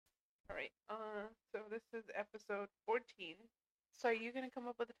Alright, so this is episode 14. So are you gonna come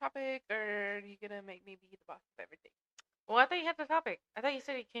up with a topic, or are you gonna make me be the boss of everything? Well, I thought you had the topic. I thought you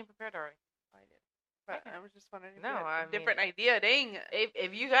said you came prepared already. I did. But Okay. I was just wondering if No, you had I a different mean, idea. Dang!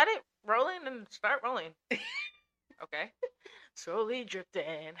 If you got it rolling, then start rolling. Okay. Slowly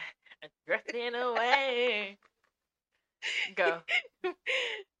drifting and drifting away. Go.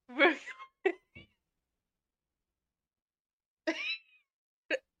 We're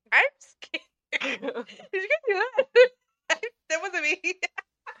I'm scared. Did you guys do that? That wasn't me.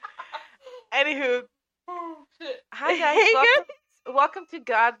 Anywho, Oh, shit. hi guys. Hey, welcome to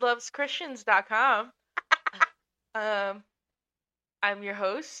GodLovesChristians.com. I'm your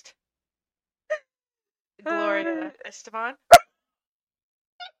host, Gloria Esteban.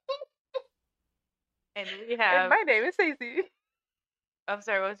 And we have... And my name is Stacey. I'm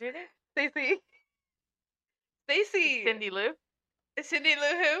sorry, what was your name? Stacey. Cindy Lou. Cindy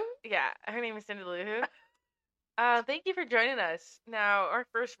Lou who? Yeah, her name is Cindy Lou who. Thank you for joining us. Now, our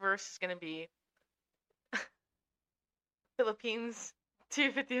first verse is going to be Philippines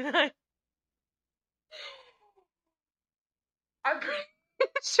 2:59. I'm pretty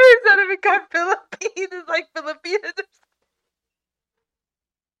sure it's not even called Philippines. It's like Filipinas.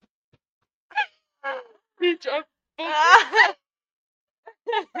 Bitch,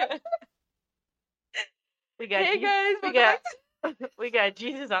 We got hey guys, we got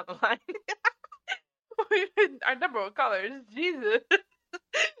Jesus on the line. Our number one caller is Jesus.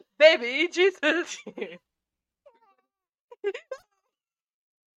 Baby, Jesus.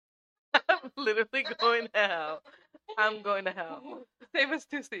 I'm literally going to hell. I'm going to hell. Same as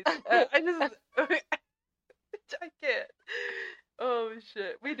Tuesdays. I can't. Oh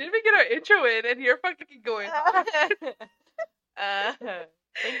shit. We didn't even get our intro in, and you're fucking going.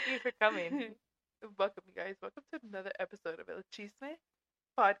 Thank you for coming. Welcome, you guys. Welcome to another episode of El Chisme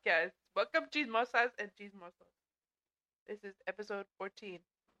podcast. Welcome, chismosas and chismosos. This is episode 14.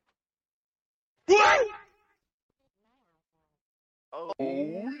 Oh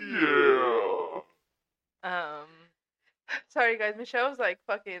yeah. Sorry, guys. Michelle's like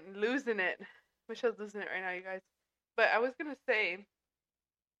fucking losing it. Michelle's losing it right now, you guys. But I was gonna say,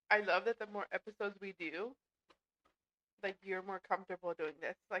 I love that the more episodes we do, like, you're more comfortable doing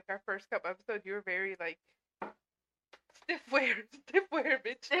this. Like, our first couple episodes, you were very, like, stiff wear,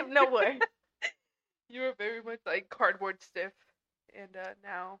 bitch. Stiff nowhere. You were very much, like, cardboard stiff. And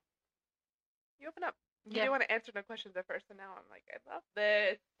now, you open up. You didn't want to answer the questions at first, and now I'm like, I love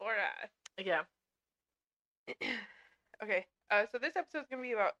this for us. Yeah. Okay, so this episode is going to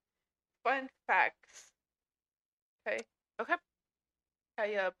be about fun facts. Okay? Okay.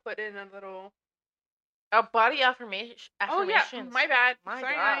 I put in a little... body affirmation. Oh, yeah, my bad. My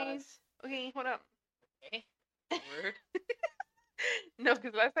Sorry, God. guys. Okay, hold up. Okay. Word. No,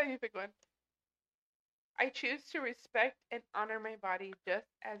 because last time you picked one. I choose to respect and honor my body just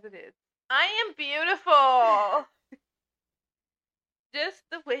as it is. I am beautiful. Just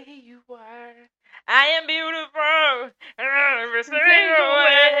the way you are. I am beautiful in every single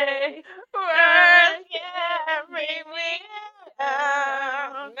way. Words can't bring me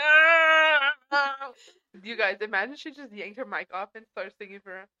down. No. You guys, imagine she just yanked her mic off and started singing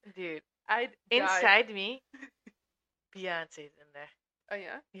for her. Dude, I'd inside me, Beyonce's in there. Oh,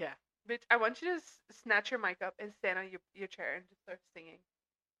 yeah? Yeah. Bitch, I want you to snatch your mic up and stand on your chair and just start singing.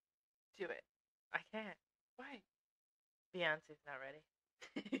 Do it. I can't. Why? Beyonce's not ready.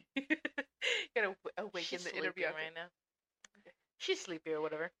 Gotta awaken the inner Beyonce right now. Okay. She's sleepy or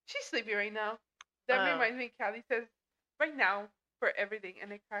whatever. She's sleepy right now. That reminds me, Callie says, right now, for everything,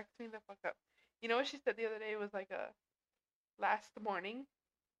 and it cracks me the fuck up. You know what she said the other day? It was like last morning,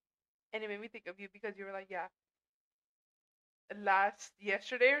 and it made me think of you because you were like, yeah,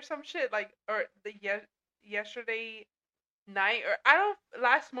 yesterday or some shit, like, or yesterday night, or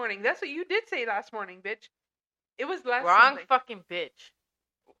last morning. That's what you did say last morning, bitch. It was last Wrong Sunday. Fucking bitch.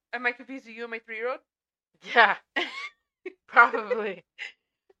 Am I confusing you and my 3-year-old? Yeah. Probably.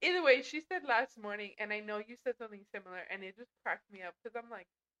 Either way, she said last morning, and I know you said something similar, and it just cracked me up, because I'm like,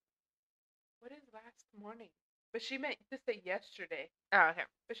 what is last morning? But she meant to say yesterday. Oh, okay.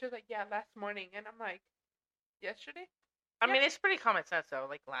 But she was like, yeah, last morning, and I'm like, yesterday? I mean, it's pretty common sense, though,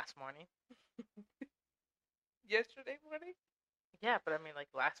 like, last morning. Yesterday morning? Yeah, but I mean,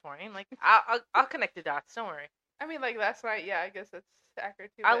 like, last morning, like, I'll connect the dots, don't worry. I mean, like, last night, yeah, I guess that's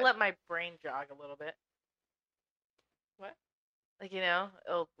accurate, too. I'll let my brain jog a little bit. What? Like, you know,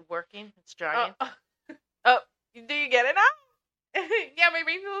 working, it's jogging. Oh, do you get it now? Yeah, my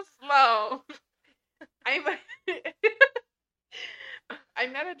brain's a little slow.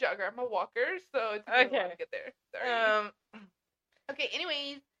 I'm not a jogger, I'm a walker, so it's okay to get there. Sorry. Okay,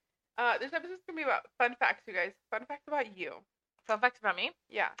 anyways, This episode's gonna be about fun facts, you guys. Fun facts about you. Fun facts about me.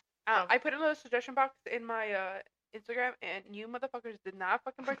 Yeah. Fun- I put in a little suggestion box in my Instagram, and you motherfuckers did not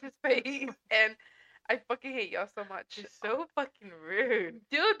fucking participate, and I fucking hate y'all so much. She's so fucking rude.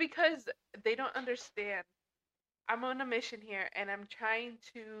 Dude, because they don't understand. I'm on a mission here, and I'm trying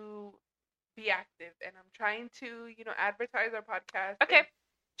to be active, and I'm trying to, advertise our podcast. Okay. And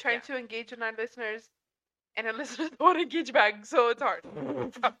trying to engage with our listeners, and our listeners don't want to engage back, so it's hard.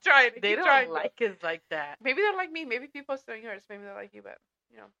 I'm trying. They don't like us like that. Maybe they're like me. Maybe if you post it on yours, maybe they like you, but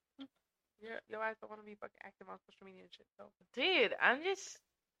your eyes don't want to be fucking active on social media and shit. So, dude, I'm just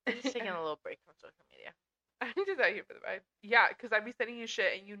taking a little break from social media. I'm just out here for the vibe. Yeah, because I be sending you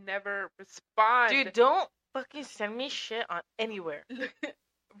shit and you never respond. Dude, don't fucking send me shit on anywhere.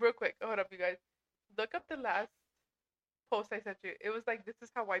 Real quick, hold up, you guys. Look up the last post I sent you. It was like, this is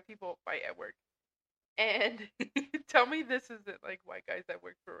how white people fight at work. And tell me this isn't like white guys that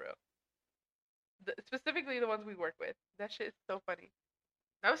work for real. Specifically the ones we work with. That shit is so funny.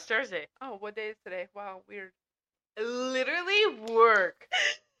 That was Thursday. Oh, what day is today? Wow, weird. Literally work.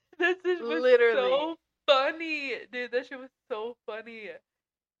 That shit was Literally. so funny. Dude, that shit was so funny.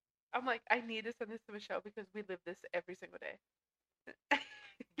 I'm like, I need to send this to Michelle because we live this every single day.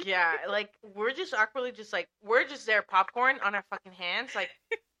 Yeah, like, we're just awkwardly just like, we're just there, popcorn on our fucking hands. Like,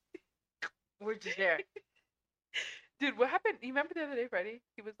 we're just there. Dude, what happened? You remember the other day, Freddie?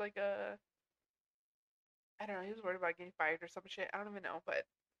 He was like, I don't know, he was worried about getting fired or some shit. I don't even know, but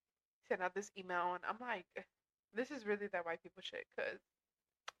he sent out this email, and I'm like, this is really that white people shit, because.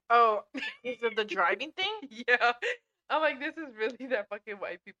 Oh, is it the driving thing? Yeah. I'm like, this is really that fucking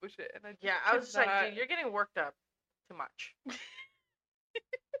white people shit. And I was just like, dude, you're getting worked up too much.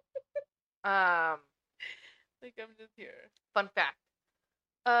 Like, I'm just here. Fun fact.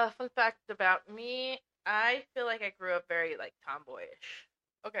 Fun fact about me, I feel like I grew up very, like, tomboyish.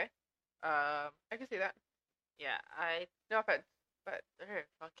 Okay. I can see that. Yeah, no offense, but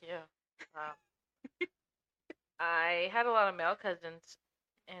fuck you. I had a lot of male cousins,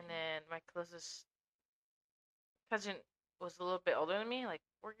 and then my closest cousin was a little bit older than me, like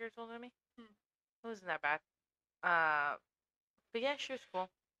 4 years older than me. It wasn't that bad. But yeah, she was cool.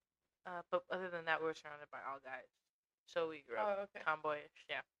 But other than that, we were surrounded by all guys, so we grew up tomboyish.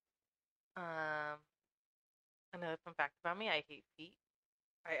 Yeah. Another fun fact about me: I hate feet.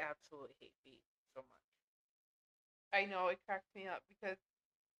 I absolutely hate feet so much. I know, it cracks me up because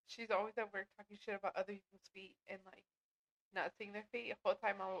she's always at work talking shit about other people's feet and like not seeing their feet. The whole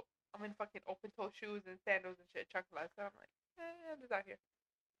time I'm in fucking open toe shoes and sandals and shit, chanclas. So I'm like, I'm just out here.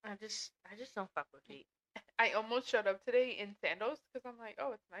 I just don't fuck with feet. I almost showed up today in sandals because I'm like,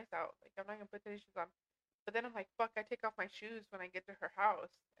 oh, it's nice out. Like, I'm not gonna put tennis shoes on. But then I'm like, fuck, I take off my shoes when I get to her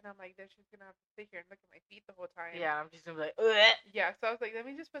house. And I'm like, then she's gonna have to sit here and look at my feet the whole time. Yeah, I'm just gonna be like, ugh. Yeah, so I was like, let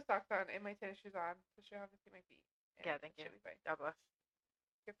me just put socks on and my tennis shoes on so she'll have to see my feet. Yeah, thank you. God bless.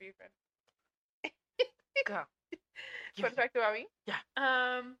 Good for you, friend. Go. Fun fact about me? Yeah.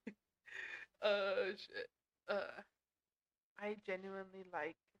 Shit. I genuinely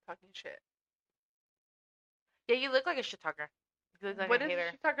like talking shit. Yeah, you look like a shit talker. You look like what a does hater.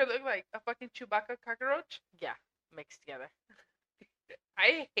 a shit talker look like? A fucking Chewbacca cockroach? Yeah, mixed together.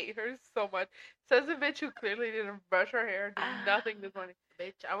 I hate her so much. Says a bitch who clearly didn't brush her hair, did nothing this morning.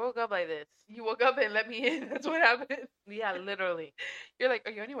 Bitch, I woke up like this. You woke up and let me in. That's what happened. Yeah, literally. You're like,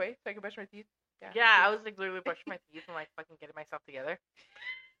 are you on your way so I can brush my teeth? Yeah, I was like literally brushing my teeth and like fucking getting myself together.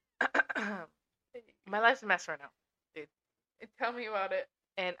 My life's a mess right now, dude. Tell me about it.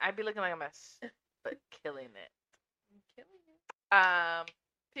 And I'd be looking like a mess, but killing it. Killing it.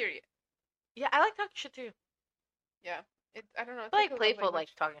 Period. Yeah, I like talking shit too. Yeah. I don't know. It's like playful, like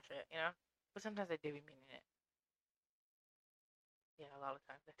talking shit, you know? But sometimes I do be meaning it. Yeah, a lot of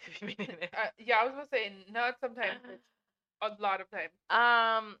times I do be meaning it. Yeah, I was gonna say not sometimes, but a lot of times.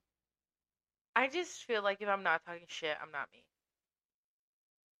 I just feel like if I'm not talking shit, I'm not me.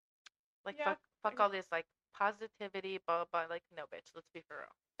 Like, yeah, fuck all this, like, positivity, blah, blah, like, no, bitch, let's be for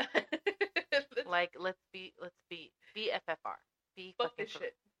real. let's be FFR. Be fuck fucking this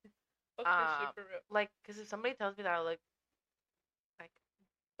shit. Fuck this shit for real. Like, because if somebody tells me that I look, like,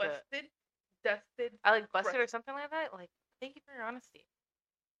 busted, dusted, I look busted or something like that, like, thank you for your honesty.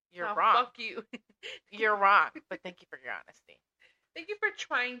 You're no, wrong. Fuck you. You're wrong, but thank you for your honesty. Thank you for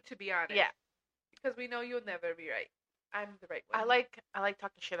trying to be honest. Yeah. Because we know you'll never be right. I'm the right one. I like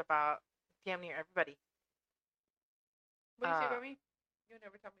talking shit about damn near everybody. What do you say about me? You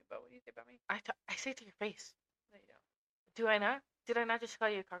never tell me about what do you say about me? I say it to your face. No, you don't. Do I not? Did I not just call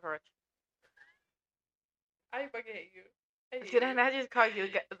you a cockroach? I fucking hate you. Did I not just call you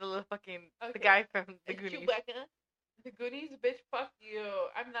the little fucking the guy from the Goonies? Chewbacca. The Goonies, bitch. Fuck you.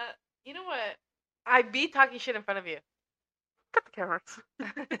 I'm not. You know what? I be talking shit in front of you. Cut the cameras.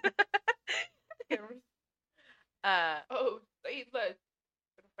 Cameras. Oh, say less.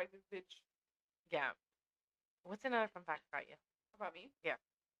 Gonna fight this bitch. Yeah. What's another fun fact about you? About me? Yeah.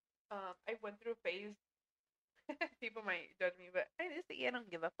 I went through a phase. People might judge me, but honestly, I don't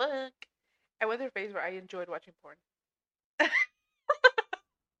give a fuck. I went through a phase where I enjoyed watching porn.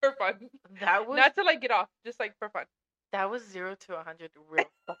 For fun. That was Not to like get off, just like for fun. that was 0 to 100 real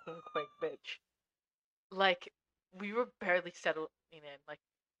fucking quick, bitch. Like we were barely settling in, like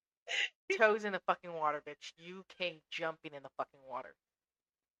toes in the fucking water, bitch. You came jumping in the fucking water.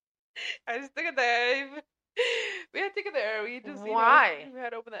 I just took a dive. We had to take it there. We just Why? We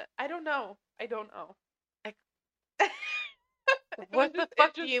had to open that. I don't know. Like, It what was the just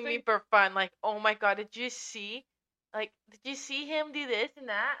fuck do you interesting. mean for fun? Like, oh my god, did you see? Like, did you see him do this and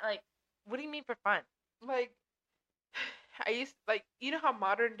that? Like, what do you mean for fun? Like, I used like you know how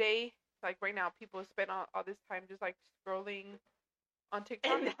modern day like right now people spend all this time just like scrolling on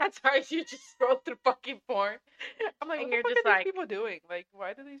TikTok. And that's why you just scroll through fucking porn. I'm like, And what the you're fuck just are these like, people doing? Like,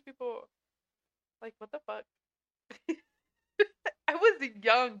 why do these people like what the fuck? I was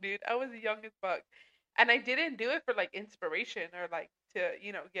young, dude. I was young as fuck. And I didn't do it for like inspiration or like to,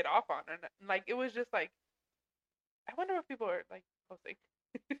 get off on or like it was just like I wonder what people are like posting.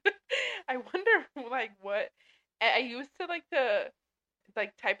 I wonder like what I used to like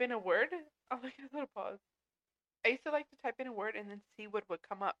type in a word. Oh my god, little pause. I used to like to type in a word and then see what would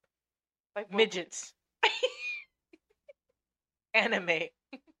come up. Like what midgets. Anime.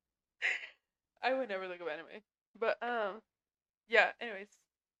 I would never look up anime. But yeah, anyways.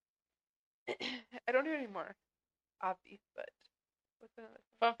 I don't do it anymore. Obvi, but what's another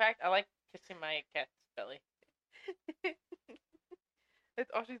Fun fact, I like kissing my cat's belly. That's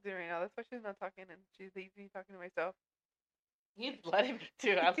all she's doing right now. That's why she's not talking and she leaves me talking to myself. He's letting me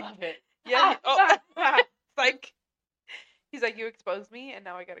too. I love it. Yeah. It's like he's like, you exposed me and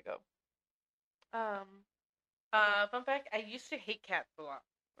now I gotta go. Fun fact, I used to hate cats a lot.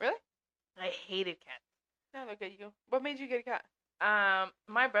 Really? I hated cats. Now look at you. What made you get a cat?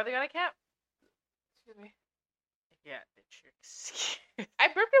 My brother got a cat. Excuse me. Yeah, bitch. Excuse. I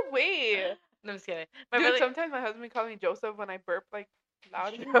burped away. No, I'm just kidding. Dude, sometimes my husband calls me Joseph when I burp like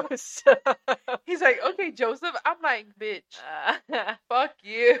loud. Joseph. He's like, okay, Joseph. I'm like, bitch. Fuck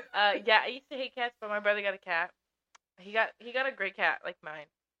you. Yeah, I used to hate cats, but my brother got a cat. He got a great cat like mine.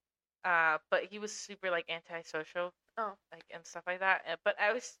 But he was super like antisocial. Oh. Like and stuff like that. But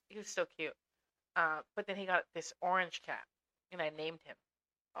he was so cute. But then he got this orange cat, and I named him.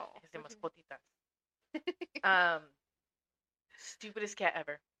 Oh. His name was Potitas. Stupidest cat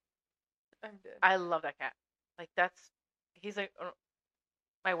ever. I'm dead. I love that cat. Like he's like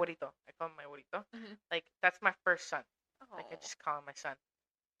my abuelito. I call him my abuelito. Mm-hmm. Like that's my first son. Oh. Like I just call him my son.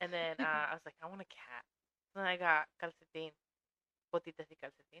 And then I was like, I want a cat. And then I got calcetín, Potitas y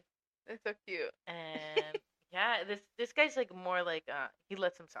calcetín. It's so cute. And yeah, this guy's like more like he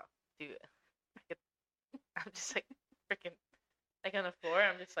lets himself do it. I'm just like freaking like on the floor.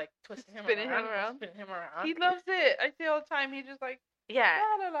 I'm just like twisting him Spinning around. Spinning him around. He loves it. I see all the time. He just like yeah.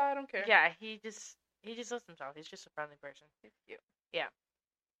 La la la. I don't care. Yeah, he just lets himself. He's just a friendly person. He's cute. Yeah.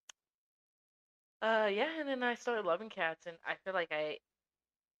 Yeah, and then I started loving cats, and I feel like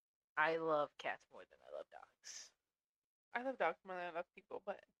I love cats more than I love dogs. I love dogs more than I love people,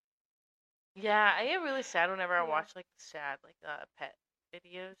 but yeah, I get really sad whenever I watch like sad like pet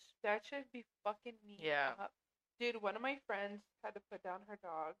videos. That should be fucking me up. Dude, one of my friends had to put down her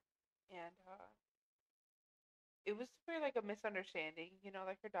dog, and it was for like a misunderstanding.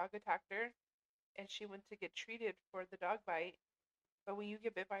 Like her dog attacked her, and she went to get treated for the dog bite. But when you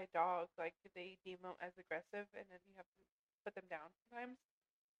get bit by a dog, like they deem them as aggressive, and then you have to put them down sometimes.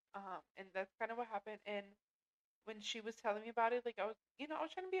 And that's kind of what happened. And when she was telling me about it, like I was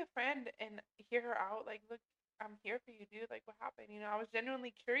trying to be a friend and hear her out. Like, look, I'm here for you, dude. Like, what happened? I was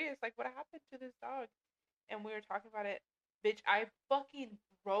genuinely curious. Like, what happened to this dog? And we were talking about it. Bitch, I fucking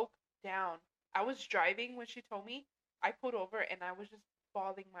broke down. I was driving when she told me. I pulled over and I was just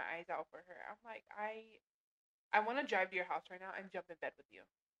bawling my eyes out for her. I'm like, I want to drive to your house right now and jump in bed with you.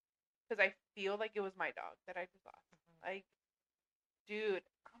 Because I feel like it was my dog that I just lost. Mm-hmm. Like, dude,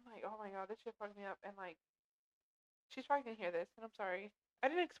 I'm like, oh my god, this shit fucked me up. And like, she's probably gonna hear this, and I'm sorry. I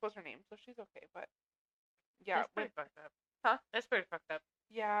didn't expose her name, so she's okay. But yeah, that's pretty fucked up. Huh? That's pretty fucked up.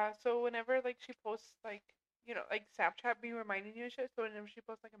 Yeah. So whenever like she posts like like Snapchat be reminding you of shit. So whenever she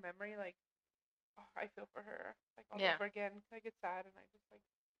posts like a memory, like I feel for her like all over again. I get sad and I just like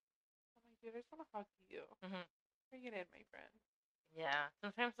I'm like, dude, I just want to hug you. Mm-hmm. Bring it in, my friend. Yeah.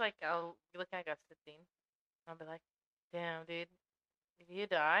 Sometimes like I'll be looking at a scene, and I'll be like, damn, dude, did you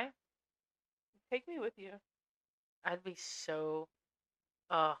die? Take me with you. I'd be so.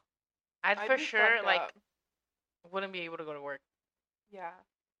 I'd I'd for be sure fucked like up. wouldn't be able to go to work Yeah,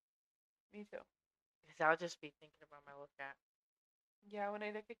 me too. because I'll just be thinking about my little cat. Yeah, when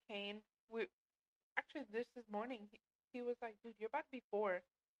I look at Kane, we actually this morning he was like, dude, you're about to be 4.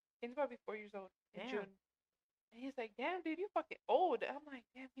 Kane's about to be 4 years old in Damn. June, and he's like, damn, dude, you fucking old. I'm like,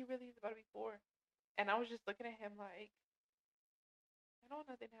 damn, he really is about to be 4. And I was just looking at him like, I don't want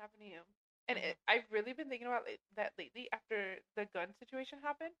nothing to happen to him. And Mhm. I've really been thinking about that lately after the gun situation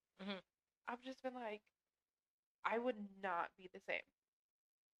happened. Mhm. I've just been like, I would not be the same.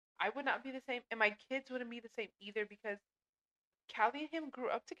 I would not be the same, and my kids wouldn't be the same either because Callie and him grew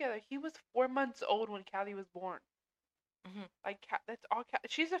up together. He was 4 months old when Callie was born. Mhm. Like that's all.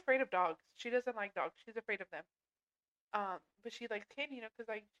 She's afraid of dogs. She doesn't like dogs. She's afraid of them. But she likes Kane, because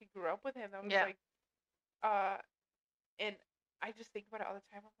like she grew up with him. I was Yeah. like, and I just think about it all the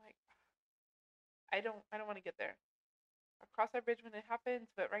time. I'm like, I don't want to get there. I'll cross that bridge when it happens.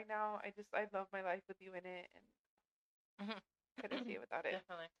 But right now, I love my life with you in it, and Mhm. couldn't see it without it.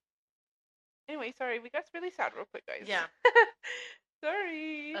 Definitely. Anyway, sorry, we got really sad real quick, guys. Yeah.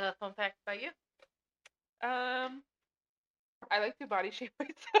 Sorry. Fun fact about you? I like to body shape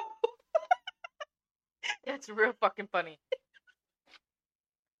myself. That's real fucking funny.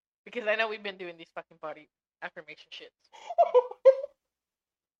 Because I know we've been doing these fucking body affirmation shits.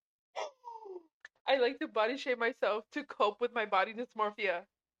 I like to body shape myself to cope with my body dysmorphia.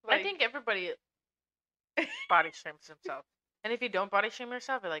 I think everybody body shames themselves. And if you don't body shame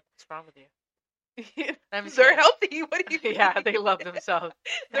yourself, you're like, what's wrong with you? they're healthy. What do you Yeah, mean? they love themselves.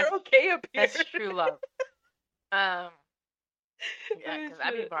 They're okay up here. That's true love. Yeah, because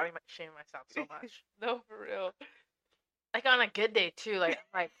I be body shaming myself so much. No, for real. Like on a good day too. Like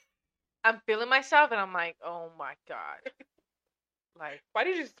I'm feeling myself, and I'm like, oh my god. Like, why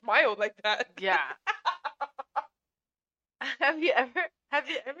did you smile like that? Yeah. Have you ever?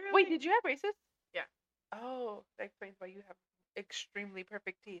 Wait, did you have braces? Yeah. Oh, that explains why you have extremely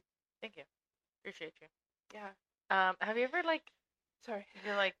perfect teeth. Thank you. Appreciate you. Yeah. Have you ever like? Sorry.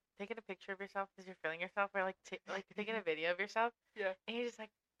 You're like taking a picture of yourself because you're feeling yourself, or like like taking a video of yourself. Yeah. And you're just like,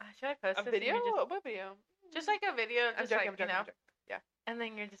 should I post A this? video? And you're What video? just like a video, I'm just joking. like I'm joking. I'm joking. Yeah. And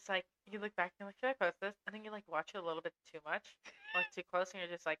then you're just like, you look back and you're like, should I post this? And then you like watch it a little bit too much, like too close, and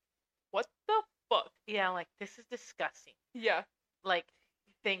you're just like, what the fuck? Yeah, like this is disgusting. Yeah. Like,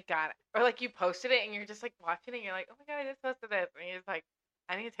 thank God. Or like you posted it and you're just like watching it and you're like, oh my God, I just posted this. And you're just like,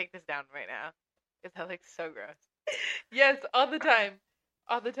 I need to take this down right now. Because that looks so gross. Yes, all the time.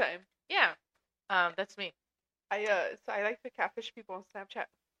 All the time. Yeah. That's me. So I like to catfish people on Snapchat.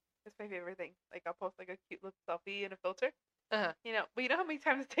 That's my favorite thing. Like I'll post like a cute little selfie in a filter. Uh-huh. But you know how many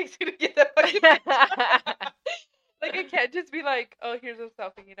times it takes you to get that fucking picture? Like I can't just be like, oh, here's a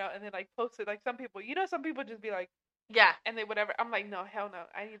selfie, and then like post it. Like some people, some people just be like, yeah, and then whatever. I'm like, no, hell no.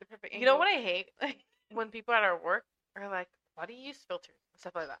 I need the perfect angle. You know what I hate? When people at our work are like, why do you use filters and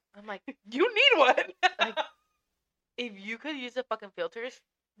stuff like that? I'm like, you need one. Like, if you could use the fucking filters,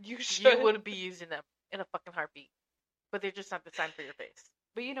 you would be using them in a fucking heartbeat. But they're just not designed for your face.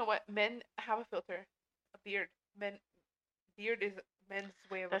 But you know what? Men have a filter, a beard. Beard is men's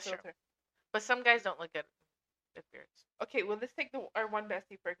way of a filter. True. But some guys don't look good with beards. Okay, well let's take our one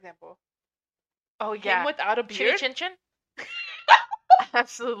bestie for example. Oh yeah, him without a beard. Chin Chin.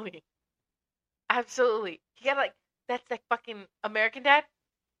 Absolutely. He got like that's like fucking American Dad.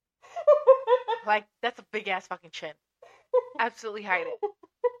 Like that's a big ass fucking chin. Absolutely hide it.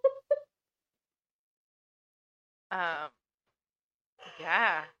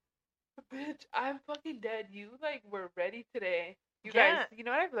 Yeah. Bitch, I'm fucking dead. You like were ready today. You guys, you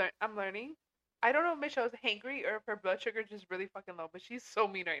know what I'm learning? I don't know if Michelle's hangry or if her blood sugar is just really fucking low, but she's so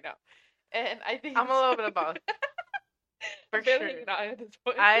mean right now. And I think I'm a little bit of both. For sure. At this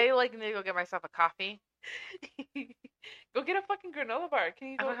point. I like need to go get myself a coffee. Go get a fucking granola bar. Can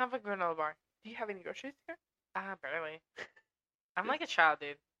you go? I don't have a granola bar. Do you have any groceries here? Barely. I'm like a child,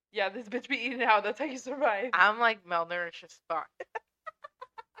 dude. Yeah, this bitch be eating out. That's how you survive. I'm like malnourished as fuck.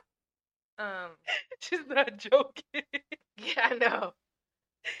 She's not joking. Yeah, I know.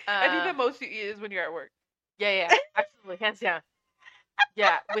 I think the most you eat is when you're at work. Yeah, absolutely, hands down.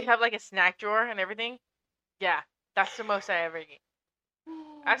 Yeah, we have like a snack drawer and everything. Yeah, that's the most I ever eat.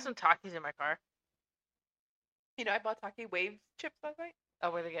 I have some Takis in my car. I bought Taki Waves chips last night. Oh,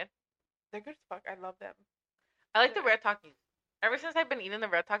 were they good? They're good as fuck. I love them. I like the red Takis. Ever since I've been eating the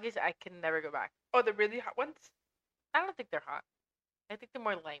red Takis, I can never go back. Oh, the really hot ones? I don't think they're hot. I think they're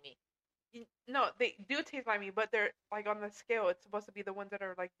more limey. No, they do taste limey, but they're like on the scale. It's supposed to be the ones that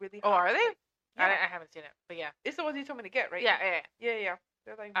are like really hot. Oh, are they? Like, yeah. I haven't seen it, but yeah. It's the ones you told me to get, right? Yeah. Yeah.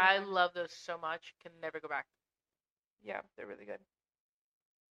 They're like more I limey. love those so much. Can never go back. Yeah, they're really good.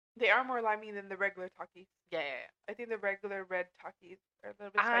 They are more limey than the regular Takis. Yeah. I think the regular red Takis are a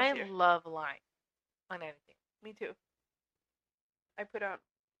little bit I spicier. love lime on anything. Me too. I put out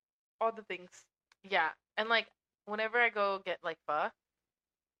all the things. Yeah, and like whenever I go get like pho,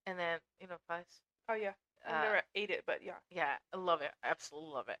 and then pho's. Oh yeah, I've never ate it, but yeah. Yeah, I love it. I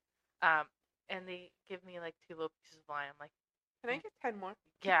absolutely love it. And they give me like 2 little pieces of lime. I'm like, Can I get 10 more?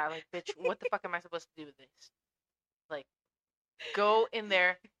 yeah, like bitch, what the fuck am I supposed to do with this? Like, go in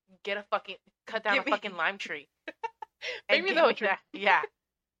there, cut down a fucking lime tree, Bring and me the give whole me tree. that. Yeah.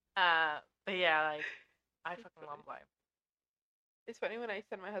 But yeah, like I It's fucking love funny. lime. It's funny when I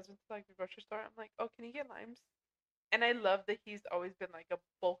send my husband to like the grocery store. I'm like, oh, can you get limes? And I love that he's always been like a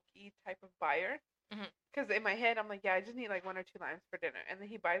bulky type of buyer. Because in my head, I'm like, yeah, I just need like 1 or 2 limes for dinner. And then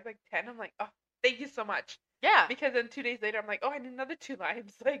he buys like 10. I'm like, oh, thank you so much. Yeah. Because then 2 days later, I'm like, oh, I need another 2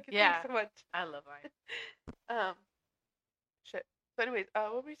 limes. Like, Yeah. thanks so much. I love lime. Shit. So, anyways,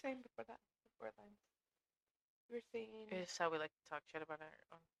 what were you saying before that? Before limes, we were saying. It's how we like to talk shit about our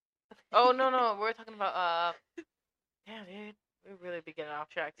own. Oh no, we're talking about damn dude, we really be getting off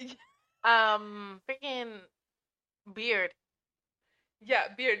track. Freaking beard. Yeah,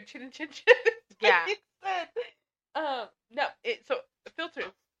 beard, chin and chin chin. Yeah. You said. No, so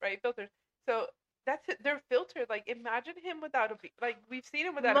filters, right? Filters. So that's it. They're filtered. Like imagine him without a beard. Like we've seen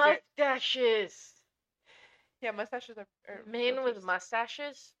him without a beard. Mustaches. Yeah, mustaches are Men with filters.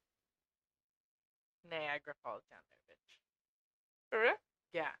 mustaches. Niagara Falls down there, bitch. For real?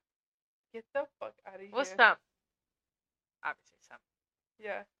 Yeah. Get the fuck out of here. What's some? Obviously some.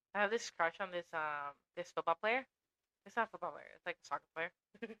 Yeah. I have this crush on this football player. It's not a football player. It's like a soccer player.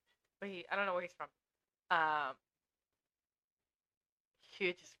 But I don't know where he's from.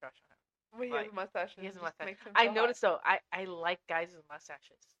 Hugest crush on him. Well, he has a mustache. He has a mustache. Makes him I so noticed hot. though. I like guys with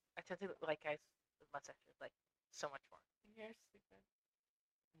mustaches. I tend to like guys with mustaches like so much more. You're stupid.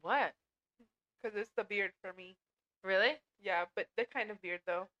 What? Because it's the beard for me. Really? Yeah, but the kind of beard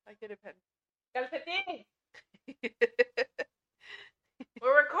though. Like it depends.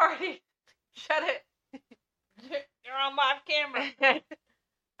 We're recording. Shut it. You're on live camera.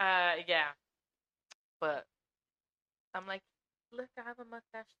 Yeah. But I'm like, look, I have a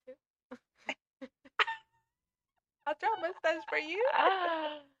mustache too. I'll draw a mustache for you.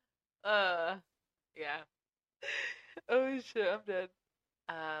 Yeah. Oh shit, I'm dead.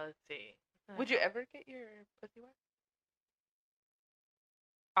 Let's see. Would you ever get your pussy waxed?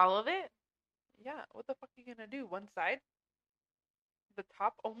 All of it? Yeah. What the fuck are you gonna do? One side? The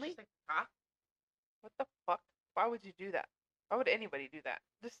top only? Just like top? What the fuck? Why would you do that? Why would anybody do that?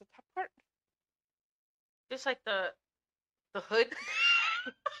 Just the top part? Just like the hood?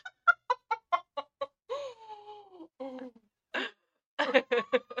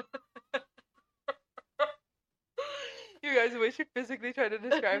 You guys, the way she physically tried to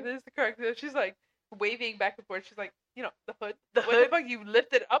describe this, the correct, she's like waving back and forth. She's like, the hood. The what hood? the fuck? You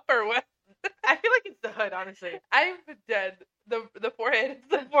lift it up or what? I feel like it's the hood, honestly. I'm dead. The forehead is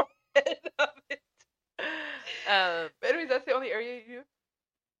the forehead of it. But anyways, that's the only area you do.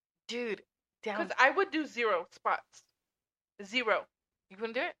 Dude, down. Because I would do 0 spots. 0. You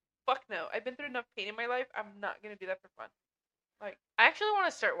wouldn't do it? Fuck no. I've been through enough pain in my life. I'm not gonna do that for fun. Like, I actually want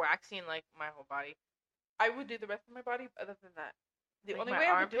to start waxing like my whole body. I would do the rest of my body, but other than that, the like only my way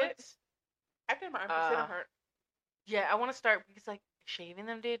I would do it. armpits? After my armpits, they don't hurt. Yeah, I want to start because like shaving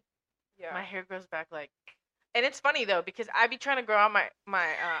them, dude. Yeah. My hair grows back like, and it's funny though because I be trying to grow out my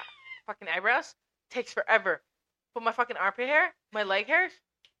fucking eyebrows. Takes forever. But my fucking armpit hair, my leg hairs,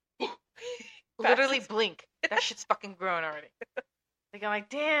 literally blink. That shit's fucking growing already. Like I'm like,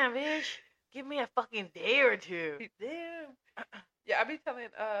 damn, bitch, give me a fucking day or two. Damn. Yeah, I be telling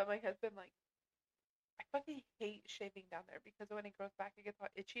my husband like, I fucking hate shaving down there because when it grows back, it gets all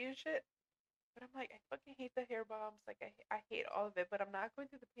itchy and shit. But I'm like, I fucking hate the hair bombs. Like I hate all of it. But I'm not going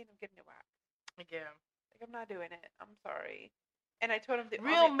through the pain of getting it waxed. Yeah. Like I'm not doing it. I'm sorry. And I told him the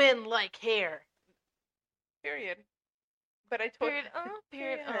real men like hair. Period. But I told period.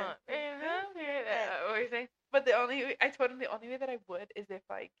 Period. Period. What are you saying? But I told him the only way that I would is if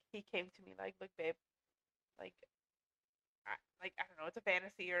like he came to me like, look, babe, like I don't know, it's a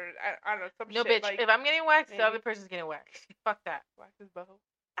fantasy or I don't know some no, shit. bitch. Like, if I'm getting waxed, maybe. the other person's getting waxed. Fuck that. Wax his boho.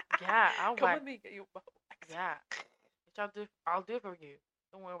 Yeah, I'll come wax. with me, get you a boho. Yeah, bitch, I'll do it for you.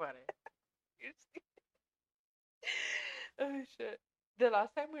 Don't worry about it. Oh shit. The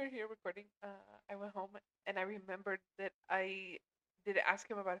last time we were here recording, I went home and I remembered that I did ask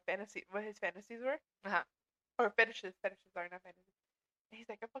him about what his fantasies were. Or fetishes. Fetishes are not fantasies. And he's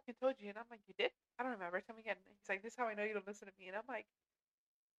like, I fucking told you. And I'm like, you did? I don't remember. Tell me again. And he's like, this is how I know you don't listen to me. And I'm like,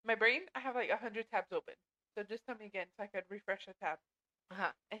 my brain, I have like 100 tabs open. So just tell me again so I could refresh a tab.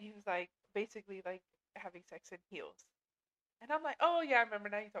 And he was like, basically like having sex in heels. And I'm like, oh yeah, I remember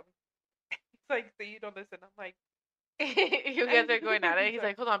now you told me. He's like, so you don't listen. I'm like, you guys are going at it. He's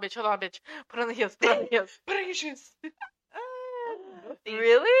like, hold on, bitch. Put on the heels. Put on the heels. Put on your shoes.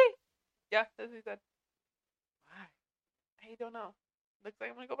 Really? Yeah, that's what he said. Why? I don't know. Looks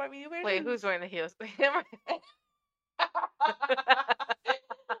like I'm gonna go buy me new pair. Wait, who's wearing the heels?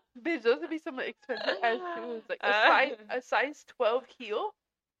 Bitch, those would be some expensive ass shoes. Like a size 12 heel.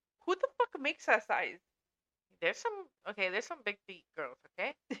 Who the fuck makes that size? There's some big feet girls.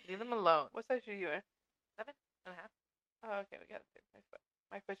 Okay, leave them alone. What size shoe you wear? 7.5. Oh, okay, we got it. My foot.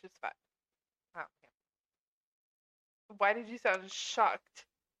 My foot's just fat. Oh, okay. Why did you sound shocked?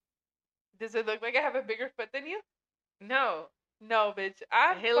 Does it look like I have a bigger foot than you? No. No, bitch.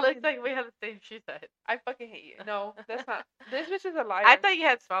 It looks like we have the same shoe size. I fucking hate you. No, that's not. This bitch is a liar. I thought you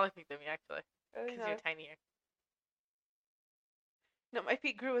had smaller feet than me, actually. Because you're tinier. No, my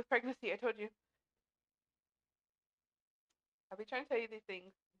feet grew with pregnancy. I told you. I'll be trying to tell you these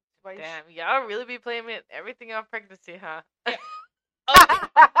things. Damn, y'all really be blaming everything on pregnancy, huh? Yeah.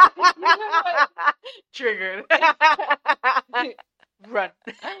 Triggered. Run.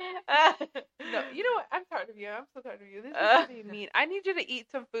 No, you know what? I'm tired of you. I'm so tired of you. This is being mean. I need you to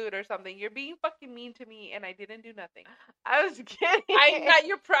eat some food or something. You're being fucking mean to me, and I didn't do nothing. I was kidding. I'm not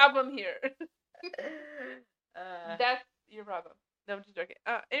your problem here. That's your problem. No, I'm just joking.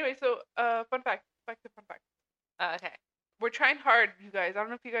 Anyway, so fun fact. Back to fun fact. Okay. We're trying hard, you guys. I don't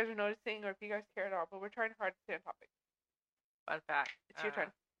know if you guys are noticing or if you guys care at all, but we're trying hard to stay on topic. Fun fact. It's your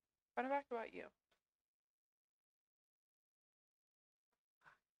turn. Fun fact about you.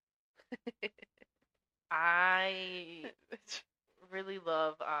 I really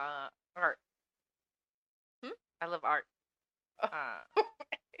love art. I love art.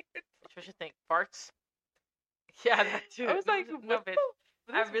 What you think? Farts? Yeah, that too. I was like, no, bitch.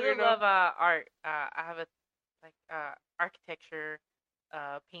 I really love art. I have a architecture,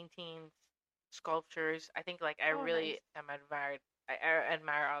 paintings, sculptures. I think like I really am admired. I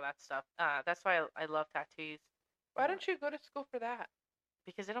admire all that stuff. That's why I love tattoos. Why don't you go to school for that?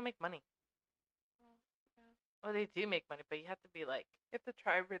 Because they don't make money. Well, they do make money, but you have to be like. You have to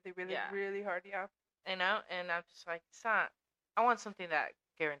try really, really, really hard, yeah. You know, and I'm just like, it's not. I want something that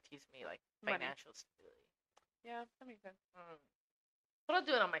guarantees me like financial stability. Yeah, that makes sense. But I'll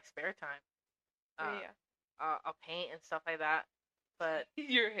do it on my spare time. Yeah. I'll paint and stuff like that. But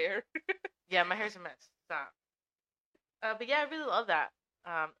your hair. Yeah, my hair's a mess. Stop. But yeah, I really love that.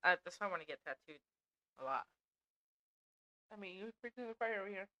 That's why I want to get tattooed a lot. I mean, you're preaching to the choir over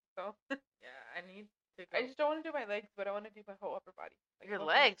here, so. Yeah, I need to go. I just don't want to do my legs, but I want to do my whole upper body. Like your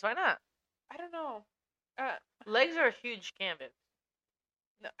legs? Why not? I don't know. Legs are a huge canvas.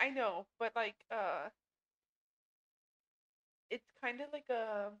 No, I know, but like, it's kind of like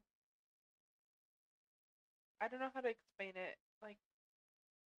a. I don't know how to explain it. Like,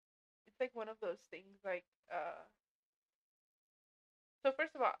 it's like one of those things. Like, so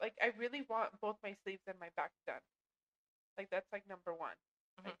first of all, like, I really want both my sleeves and my back done. Like, that's like number one,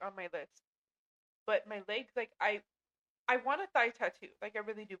 like on my list. But my legs, like, I want a thigh tattoo, like I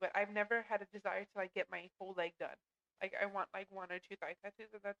really do. But I've never had a desire to like get my whole leg done. Like, I want like 1 or 2 thigh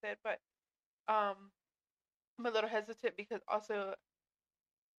tattoos, and that's it. But I'm a little hesitant because also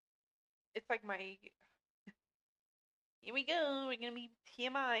it's like my. Here we go. We're gonna be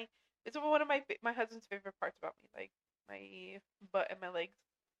TMI. It's one of my husband's favorite parts about me, like my butt and my legs.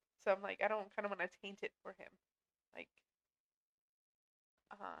 So I'm like, I don't kind of want to taint it for him, like.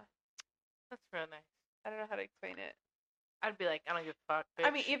 That's real nice. I don't know how to explain it. I'd be like, I don't give a fuck, bitch. I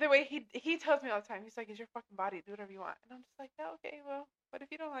mean, either way, he tells me all the time. He's like, "It's your fucking body. Do whatever you want." And I'm just like, "Yeah, okay, well, what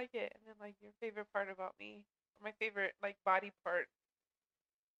if you don't like it?" And then like your favorite part about me, or my favorite like body part,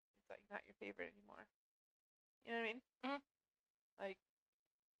 it's like not your favorite anymore. You know what I mean? Mm-hmm. Like,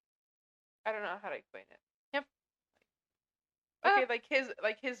 I don't know how to explain it. Yep. Okay, like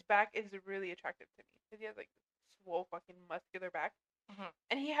his back is really attractive to me because he has like swole fucking muscular back.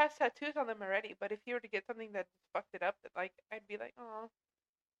 And he has tattoos on them already, but if he were to get something that just fucked it up, that like I'd be like, oh,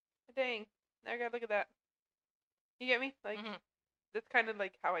 dang, now I gotta look at that. You get me? Like, that's kind of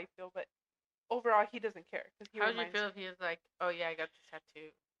like how I feel, but overall, he doesn't care. How would you feel if he was like, oh yeah, I got this tattoo,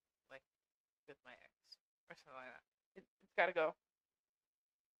 like, with my ex, or something like that? It's gotta go.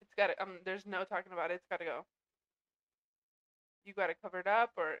 It's gotta, there's no talking about it, it's gotta go. You gotta cover it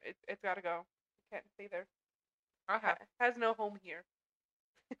up, or it's gotta go. You can't stay there. Okay. Has no home here.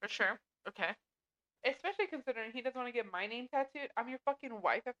 For sure. Okay. Especially considering he doesn't want to get my name tattooed. I'm your fucking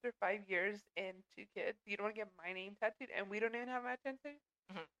wife after 5 years and 2 kids. You don't want to get my name tattooed, and we don't even have my tattoo.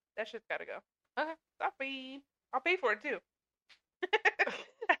 That shit's gotta go. Okay. Sorry. I'll pay for it too.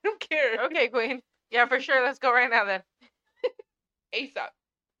 I don't care. Okay, Queen. Yeah, for sure. Let's go right now then. ASAP.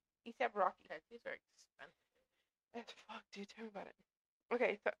 ASAP Rocky. These are expensive. As fuck, dude. Tell me about it.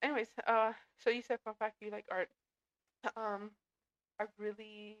 Okay, so anyways, so you said fun fact you like art. Um, I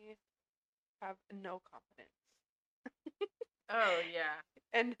really have no confidence Oh yeah.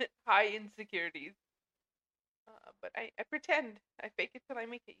 and high insecurities. But I pretend. I fake it till I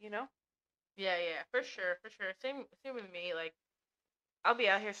make it, you know? Yeah, yeah, for sure, for sure. Same with me. Like, I'll be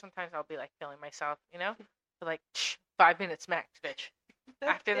out here sometimes. I'll be like feeling myself, you know, for like 5 minutes max, bitch.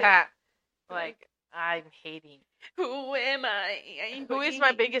 That's After it. that, like, I'm hating. Who am I? Who is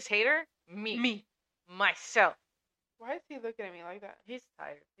my biggest hater? Me. Me. Myself. Why is he looking at me like that? He's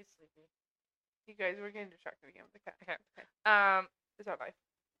tired. He's sleepy. You guys, we're getting distracted again with the cat. Okay. Okay. It's our life.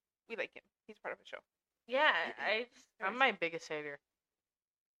 We like him. He's part of the show. Yeah, I'm my biggest hater.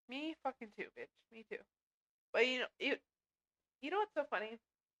 Me fucking too, bitch. Me too. But you know what's so funny?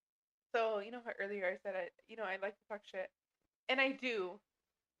 So you know how earlier I said I like to talk shit, and I do.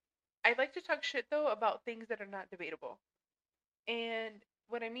 I like to talk shit though about things that are not debatable. And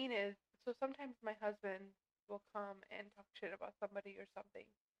what I mean is, so sometimes my husband will come and talk shit about somebody or something,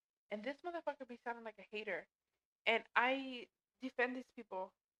 and this motherfucker be sounding like a hater, and I defend these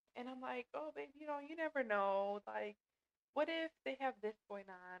people, and I'm like, oh babe, you never know, like, what if they have this going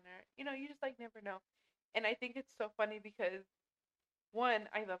on, or you just like never know, and I think it's so funny because one,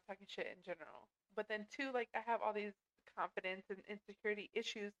 I love talking shit in general, but then two, like I have all these confidence and insecurity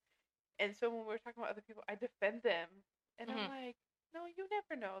issues, and so when we're talking about other people, I defend them, and I'm like, no, you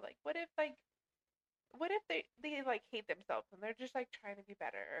never know, like, what if they like hate themselves and they're just like trying to be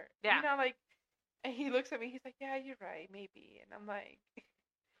better, Yeah. like, and he looks at me, he's like, yeah, you're right, maybe, and I'm like,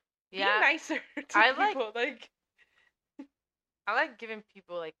 Yeah. be nicer to I people, like I like giving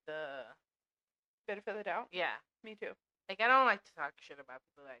people like the benefit of the doubt. yeah. Me too. Like, I don't like to talk shit about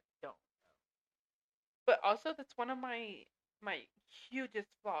people that I don't. But also, that's one of my hugest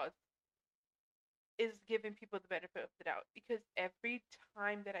flaws is giving people the benefit of the doubt, because every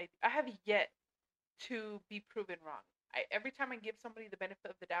time that I have yet to be proven wrong. Every time I give somebody the benefit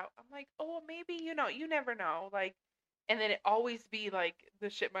of the doubt, I'm like, oh, maybe, you never know, like, and then it always be like the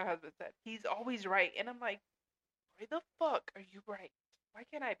shit my husband said. He's always right, and I'm like, why the fuck are you right? Why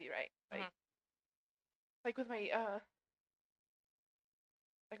can't I be right? Like with my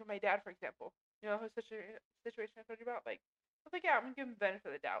like with my dad, for example. You know, such a situation I told you about. Like, I was like, yeah, I'm gonna give him the benefit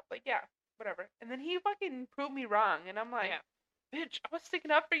of the doubt. Like, yeah, whatever. And then he fucking proved me wrong, and I'm like, Yeah. bitch, I was sticking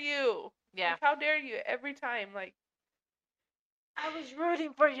up for you. Yeah. Like, how dare you? Every time, like, I was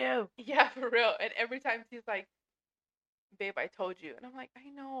rooting for you. yeah, for real. And every time he's like, babe, I told you, and I'm like, I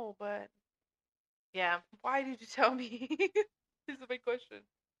know, but Yeah. why did you tell me? This is my question.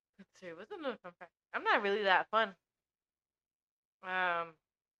 Let's see. What's another fun fact? I'm not really that fun.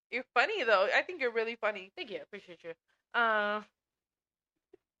 You're funny though. I think you're really funny. Thank you. I appreciate you. That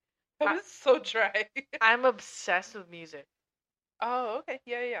was so dry. I'm obsessed with music. Oh, okay.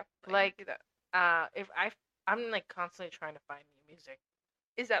 Yeah, yeah. I Like, can see that. if I'm like constantly trying to find new music.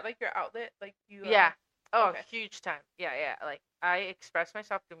 Is that like your outlet? Like you? Yeah. Oh, okay. huge time. Yeah, yeah. Like, I express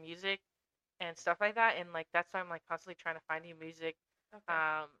myself through music and stuff like that, and like that's why I'm like constantly trying to find new music.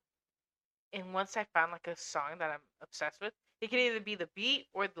 Okay. And once I found like a song that I'm obsessed with, it can either be the beat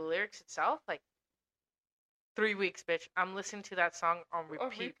or the lyrics itself. Like, 3 weeks, bitch. I'm listening to that song on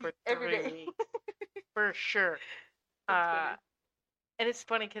repeat for every 3 day. weeks. For sure. That's funny. And it's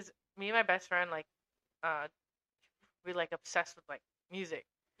funny because me and my best friend, like, we're like obsessed with like music.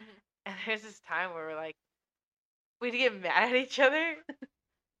 Mm-hmm. And there's this time where we'd get mad at each other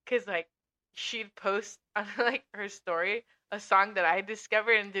because like she'd post on like her story a song that I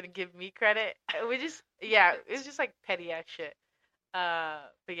discovered and didn't give me credit. We just it was just like petty ass shit.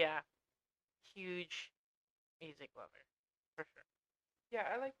 But yeah, huge music lover for sure. Yeah,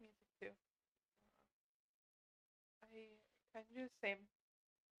 I like music too. I kind of do the same.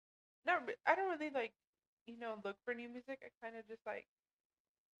 I don't really like, look for new music. I kind of just like,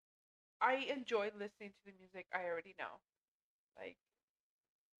 I enjoy listening to the music I already know. Like,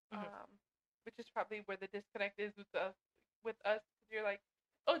 which is probably where the disconnect is with us. With us, you're like,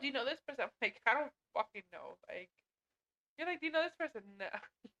 oh, do you know this person? I'm like, I don't fucking know. Like, you're like, do you know this person? No,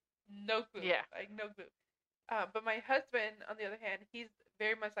 no clue. Yeah. Like, no clue. But my husband, on the other hand, he's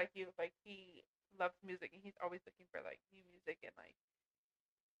very much like you. Like, he loves music, and he's always looking for like new music and like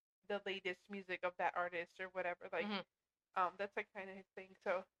the latest music of that artist or whatever. Like, that's like kind of his thing.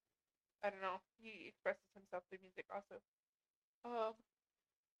 So I don't know. He expresses himself through music also.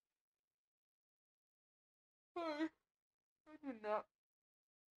 I do not.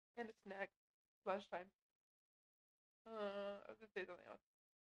 And a snack. Lunchtime. I was gonna say something else.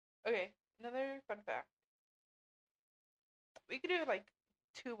 Okay, another fun fact. We could do like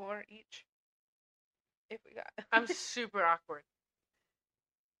 2 more each if we got. I'm super awkward.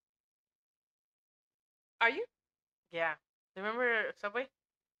 Are you? Yeah. Remember Subway?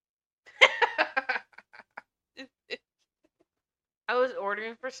 I was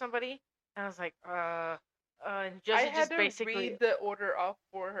ordering for somebody, and I was like, and I Josie had just to basically, read the order off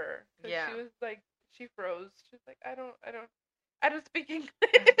for her because yeah, she was like, she froze. She was like, I don't speak English.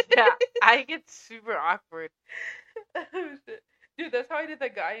 yeah, I get super awkward. Oh, shit. Dude, that's how I did the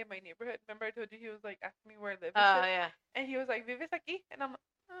guy in my neighborhood. Remember I told you he was like asking me where I live and Oh shit? yeah, And he was like, ¿Vives aquí? And I'm like,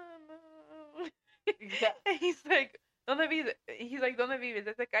 no. yeah. And he's like, ¿Dónde vives? He's like, ¿Dónde vives?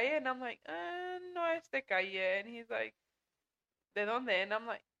 ¿Esta calle? And I'm like, no, esta calle. And he's like, ¿De dónde? And I'm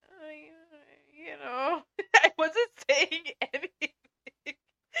like, you know, I wasn't saying anything.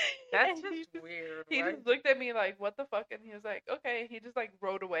 That's And just weird. he Why? just looked at me like, what the fuck? And he was like, okay. He just like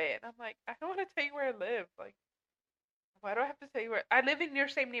rode away. And I'm like, I don't want to tell you where I live. Like, why do I have to tell you where? I live in your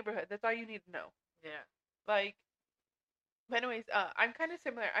same neighborhood. That's all you need to know. Yeah. Like, but anyways, I'm kind of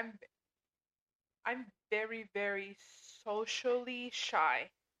similar. I'm very, very socially shy.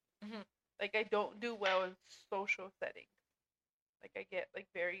 Mhm. Like, I don't do well in social settings. Like, I get like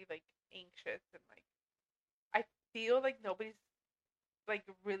very like anxious and like I feel like nobody's like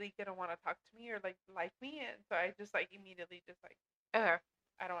really gonna want to talk to me or like me, and so I just like immediately just like Okay.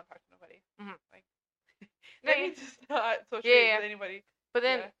 I don't want to talk to nobody. Mhm. Like No, that yeah. means just not Yeah, socially yeah. with anybody. But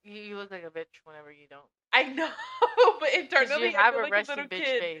then Yeah. you look like a bitch whenever you don't. I know, but Because you internally I have feel a like a resting little bitch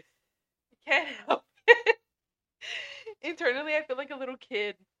kid. face. Can't help it. Internally I feel like a little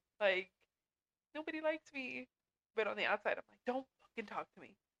kid. Like nobody likes me, but on the outside I'm like, don't fucking talk to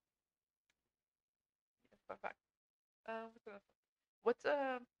me. Yeah, fun fact. What's another? What's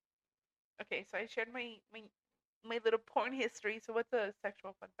Okay, so I shared my little porn history. So what's a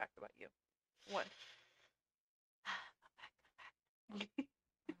sexual fun fact about you? One.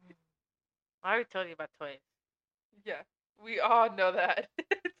 I already told you about toys. Yeah, we all know that. It's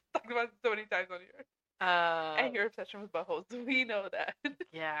talked about so many times on here. And your obsession with buttholes. We know that.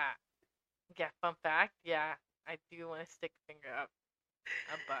 Yeah. Yeah, fun fact. Yeah, I do want to stick a finger up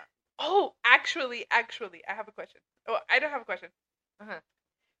a butt. Oh, actually, I have a question. Oh, I don't have a question. Uh-huh.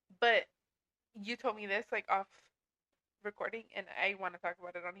 But you told me this like off recording, and I want to talk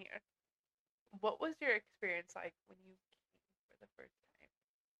about it on here. What was your experience like when you came for the first time?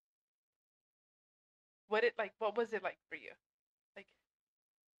 What was it like for you? Like,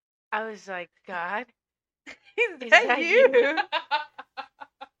 I was like, God, is is that that you? you?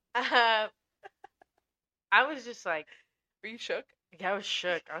 uh, I was just like, Were you shook? yeah, I was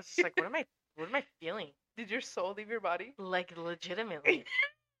shook. I was just like, what am I feeling? Did your soul leave your body? Like, legitimately.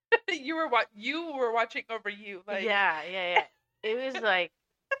 You were watching over you, like Yeah. It was like,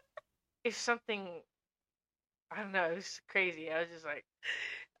 if something, I don't know, it was crazy. I was just like,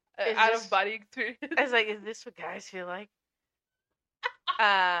 out of body experience. I was like, is this what guys feel like?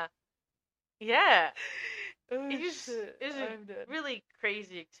 Uh, yeah. Oh, It was a really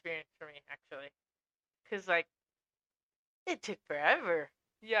crazy experience for me, actually. Because, like, it took forever.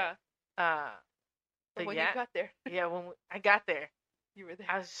 Yeah. But when yeah, you got there. Yeah, when I got there, You were there.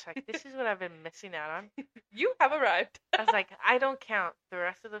 I was just like, this is what I've been missing out on. You have arrived. I was like, I don't count the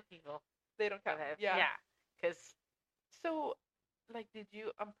rest of the people. They don't count. Yeah. Yeah. Because. So, like, did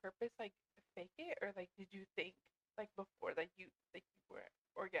you on purpose like fake it, or like did you think like before that you were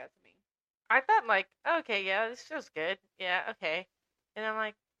orgasming? I thought like, okay, yeah, this feels good. Yeah, okay. And I'm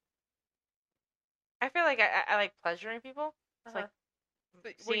like, I feel like I like pleasuring people. It's like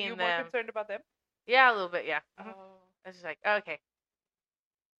So, were you more them. concerned about them? Yeah, a little bit. Yeah. Oh. I was just like, oh, okay,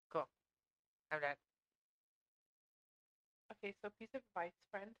 cool, I'm done. Okay, so piece of advice,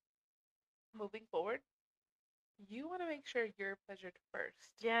 friend. Moving forward, you want to make sure you're pleasured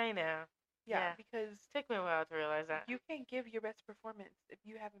first. Yeah, I know. Yeah, because it took me a while to realize that. You can't give your best performance if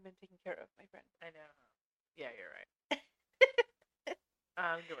you haven't been taken care of, my friend. I know. Yeah, you're right.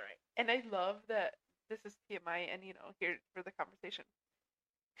 You're right. And I love that this is TMI, and here for the conversation.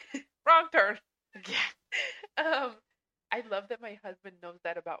 Wrong turn. Yeah. I love that my husband knows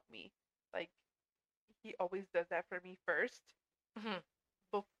that about me. Like, he always does that for me first,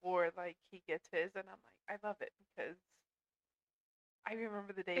 before like he gets his, and I'm like, I love it because I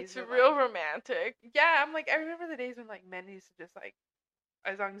remember the days. It's real romantic. Yeah, I'm like, I remember the days when like men used to just like,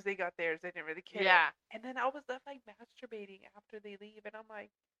 as long as they got theirs, they didn't really care. Yeah. And then I was left like masturbating after they leave, and I'm like,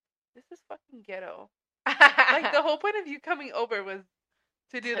 this is fucking ghetto. Like the whole point of you coming over was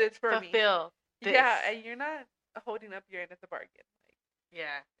to do this for me. Fulfill. Yeah, and you're not holding up your end of the bargain. Like,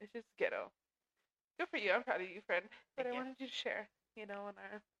 Yeah. It's just ghetto. Good for you. I'm proud of you, friend. But Thank I you. wanted you to share, on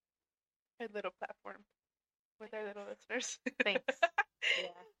our little platform with our little listeners. Thanks.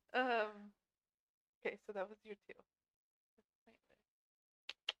 Yeah. Okay, so that was your two.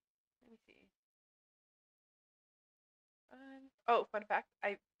 Let me see. Oh, fun fact.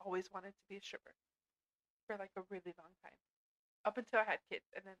 I always wanted to be a stripper for like a really long time. Up until I had kids,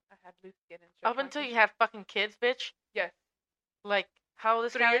 and then I had loose skin and stretch Up until marks. you have fucking kids, bitch. Yes. Like, how old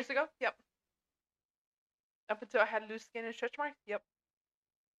is 3 years Callie? ago? Yep. Up until I had loose skin and stretch marks? Yep.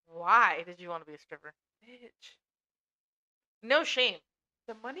 Why did you want to be a stripper? Bitch. No shame.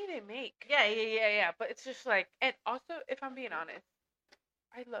 The money they make. Yeah. But it's just like, And also, if I'm being honest,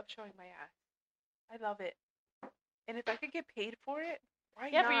 I love showing my ass. I love it. And if I could get paid for it, why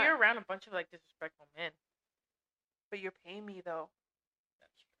yeah, not? but you're around a bunch of like disrespectful men. But you're paying me though.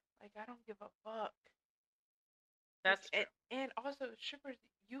 That's true. Like I don't give a fuck. That's Like, true. and also strippers,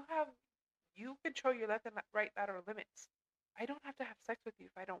 you control your left and right lateral limits. I don't have to have sex with you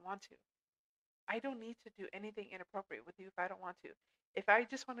if I don't want to. I don't need to do anything inappropriate with you if I don't want to. If I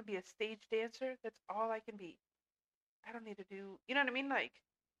just want to be a stage dancer, that's all I can be. I don't need to do, you know what I mean? Like,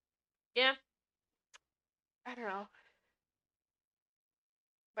 Yeah. I don't know.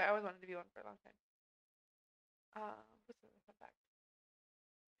 But I always wanted to be one for a long time. What's the fun fact?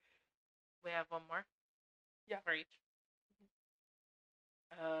 We have one more Yeah. for each.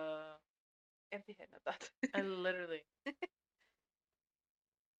 Empty head, not that. I literally.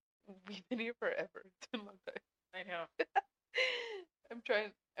 We've been here forever. It's been a long time. I know.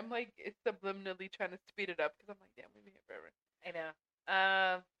 I'm like, it's subliminally trying to speed it up because I'm like, damn, we've been here forever. I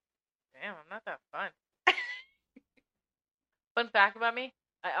know. Damn, I'm not that fun. Fun fact about me: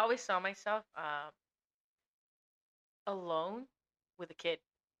 I always saw myself alone with a kid.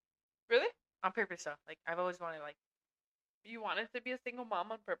 Really? On purpose, though. Like I've always wanted, like, You wanted to be a single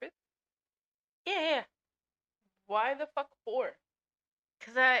mom on purpose? yeah. Why the fuck for?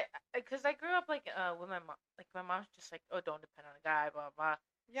 Cause I grew up like with my mom. Like my mom's just like, oh, don't depend on a guy, blah blah.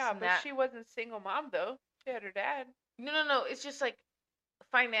 Yeah, but she wasn't single mom though. She had her dad. No. It's just like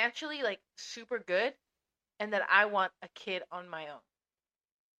financially, like super good, and that I want a kid on my own.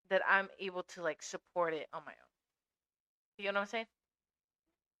 That I'm able to like support it on my own. You know what I'm saying?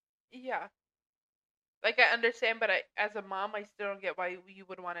 Yeah. Like I understand, but as a mom, I still don't get why you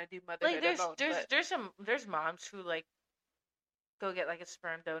would want to do Like motherhood alone. But there's moms who like go get like a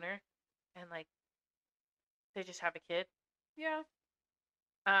sperm donor, and like they just have a kid. yeah,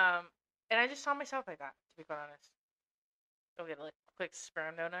 And I just saw myself like that, to be quite honest. Go get like a quick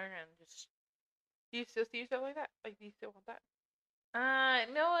sperm donor and just. do you still see yourself like that? Like, do you still want that?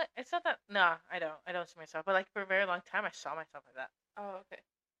 No, it's not that. No, I don't. I don't see myself. But like for a very long time, I saw myself like that. Oh, okay.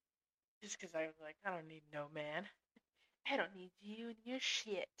 Just because I was like, I don't need no man. I don't need you and your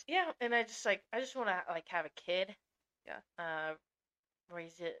shit. Yeah, and I just want to like have a kid. Yeah.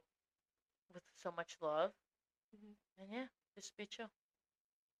 Raise it with so much love. Mm-hmm. And yeah, just be chill.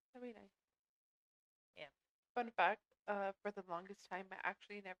 That'd be nice. Yeah. Fun fact: for the longest time, I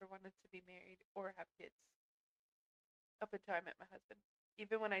actually never wanted to be married or have kids. Up until I met my husband.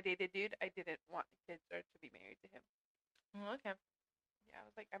 Even when I dated dude, I didn't want kids or to be married to him. Okay. Yeah, I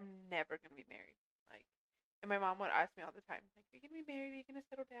was like, I'm never gonna be married. Like, and my mom would ask me all the time, like, are you gonna be married? Are you gonna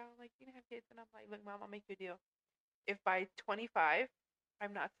settle down? Like, you gonna have kids? And I'm like, look, mom, I'll make you a deal. If by 25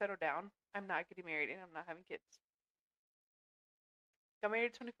 I'm not settled down, I'm not getting married and I'm not having kids. Got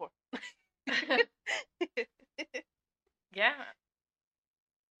married at 24. Yeah.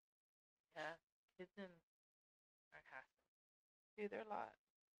 Yeah. Kids are hassle. Dude, they're a lot.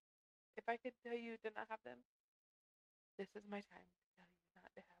 If I could tell you to not have them, this is my time to tell you not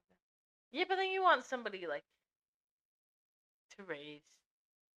to have them. Yeah, but then you want somebody like to raise.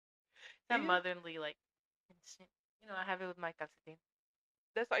 That motherly like instinct. You know, I have it with my calcetin.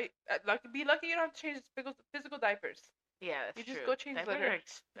 That's why, be lucky you don't have to change physical diapers. Yeah, that's you true. just go change Diapers litter. are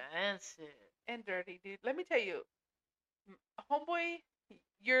expensive. And dirty, dude. Let me tell you, homeboy,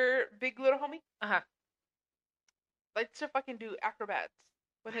 your big little homie, likes to fucking do acrobats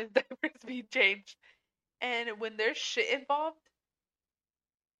when his diapers be changed. And when there's shit involved,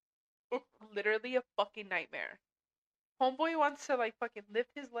 literally a fucking nightmare. Homeboy wants to like fucking lift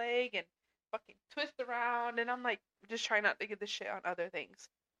his leg and fucking twist around, and I'm like, just trying not to get this shit on other things.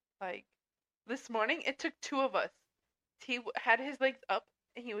 Like this morning, it took two of us. He had his legs up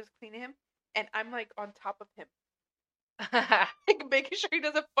and he was cleaning him, and I'm like on top of him, like making sure he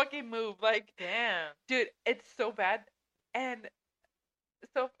doesn't fucking move. Like, damn, dude, it's so bad. And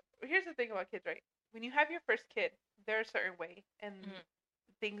so here's the thing about kids, right? When you have your first kid, they're a certain way, and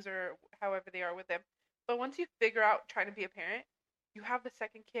things are however they are with them. But once you figure out trying to be a parent, you have the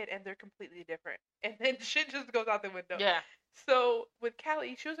second kid and they're completely different, and then shit just goes out the window. Yeah. So with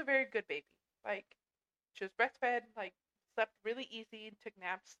Callie, she was a very good baby. Like, she was breastfed, like, slept really easy, took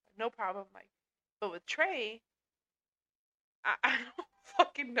naps, no problem. Like, but with Trey, I don't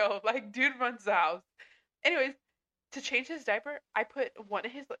fucking know. Like, dude runs the house. Anyways, to change his diaper, I put one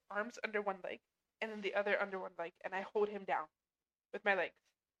of his arms under one leg and then the other under one leg, and I hold him down with my legs.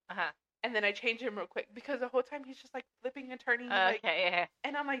 And then I change him real quick because the whole time he's just like flipping and turning, like. Okay, yeah.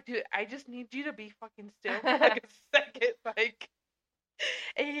 And I'm like, dude, I just need you to be fucking still for like a second, like.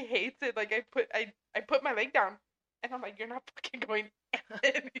 And he hates it. Like I put my leg down, and I'm like, you're not fucking going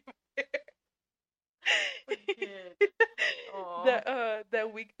anywhere.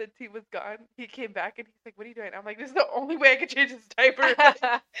 That week that T was gone, he came back and he's like, "What are you doing?" I'm like, "This is the only way I can change his diaper.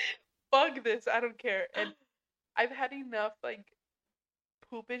 Like, fuck this, I don't care." And I've had enough like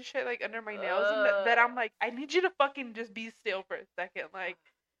poop and shit like under my nails, and that I'm like, I need you to fucking just be still for a second, like.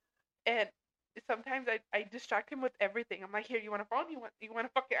 And sometimes I distract him with everything. I'm like, "Here, you want a phone? You want a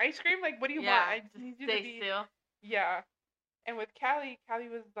fucking ice cream? Like, what do you want? I just need you to be still." Yeah. And with Callie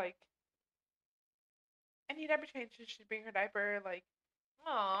was like, I need diaper change. She'd bring her diaper, like.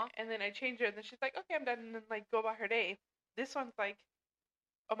 Aww. And then I change her, and then she's like, "Okay, I'm done," and then like go about her day. This one's like,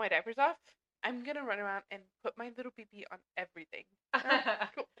 "Oh, my diaper's off. I'm gonna run around and put my little pee on everything."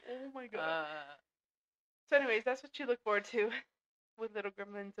 Oh my god. So, anyways, that's what you look forward to with little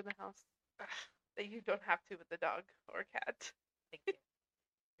gremlins in the house that you don't have to with the dog or cat. Thank you.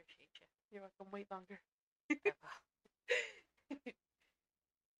 Appreciate you. You're welcome. Wait longer.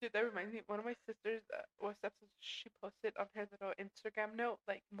 Dude, that reminds me. One of my sisters, she posted on her little Instagram note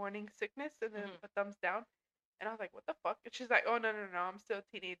like morning sickness and then a thumbs down, and I was like, "What the fuck?" And she's like, "Oh, no, I'm still a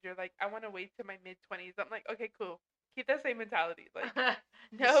teenager. Like, I want to wait to my mid-20s." I'm like, "Okay, cool. Keep that same mentality. Like,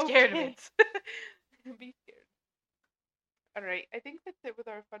 no kids. Be scared." All right, I think that's it with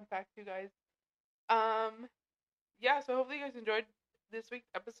our fun facts, you guys. Yeah. So hopefully you guys enjoyed this week's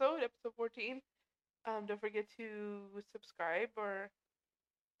episode 14. Don't forget to subscribe or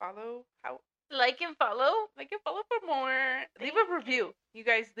follow. Like and follow For more. Leave a review. You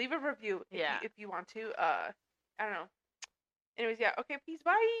guys, leave a review if you want to. I don't know. Anyways, yeah. Okay, peace.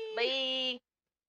 Bye. Bye.